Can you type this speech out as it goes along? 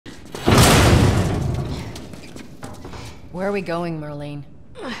Where are we going, Marlene?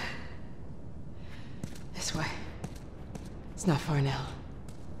 This way. It's not far now.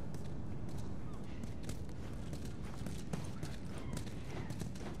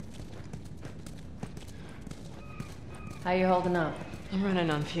 How you holding up? I'm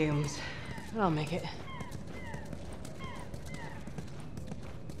running on fumes, but I'll make it.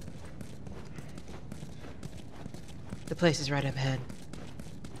 The place is right up ahead.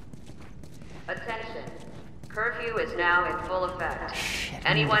 Attention. Curfew is now in full effect.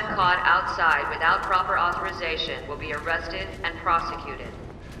 Anyone caught outside without proper authorization will be arrested and prosecuted.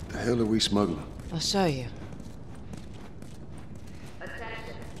 The hell are we smuggling? I'll show you.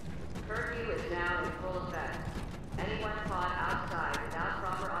 Attention. Curfew is now in full effect. Anyone caught outside without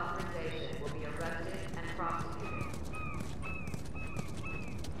proper authorization will be arrested and prosecuted.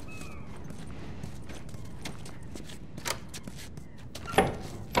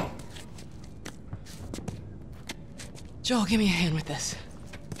 Joel, give me a hand with this.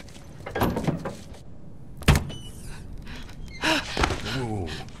 Whoa.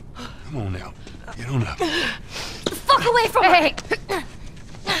 Come on now. Get on up. Fuck away from me!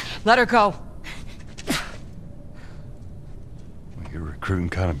 Let her go. Well, you're recruiting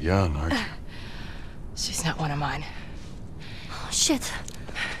kind of young, aren't you? She's not one of mine. Oh, shit.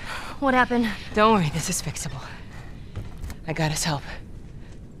 What happened? Don't worry, this is fixable. I got his help.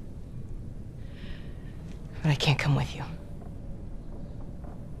 But I can't come with you.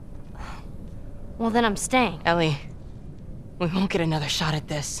 Well, then I'm staying. Ellie, we won't get another shot at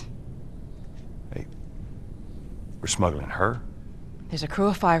this. Hey, we're smuggling her? There's a crew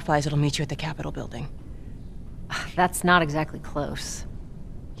of Fireflies that'll meet you at the Capitol building. That's not exactly close.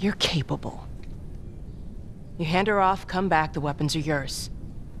 You're capable. You hand her off, come back, the weapons are yours.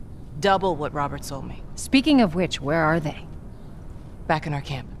 Double what Robert sold me. Speaking of which, where are they? Back in our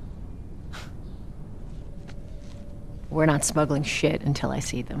camp. We're not smuggling shit until I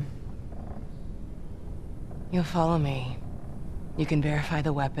see them. You'll follow me. You can verify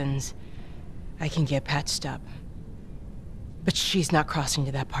the weapons. I can get patched up. But she's not crossing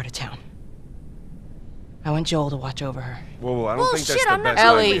to that part of town. I want Joel to watch over her. Whoa, I don't think that's Bullshit, the I'm not best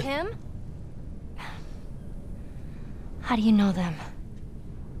Ellie. idea. with him. How do you know them?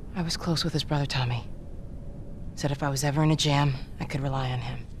 I was close with his brother Tommy. Said if I was ever in a jam, I could rely on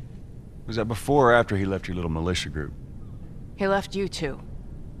him. Was that before or after he left your little militia group? He left you too.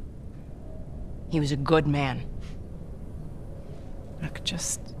 He was a good man. Look,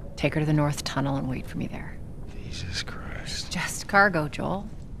 just take her to the North Tunnel and wait for me there. Jesus Christ. Just cargo, Joel.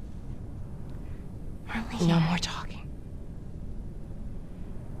 No more talking.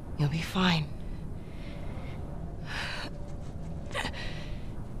 You'll be fine.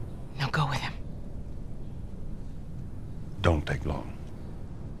 Now go with him. Don't take long.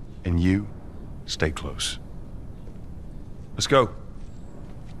 And you, stay close. Let's go.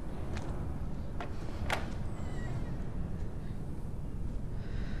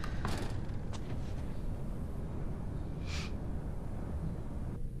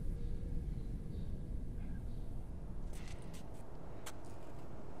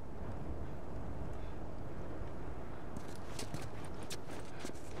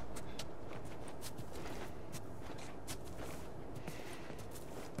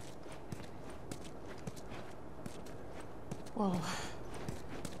 Whoa.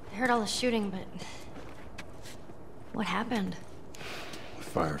 I heard all the shooting, but... what happened?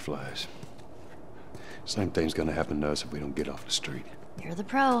 Fireflies. Same thing's gonna happen to us if we don't get off the street. You're the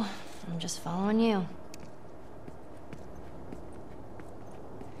pro. I'm just following you.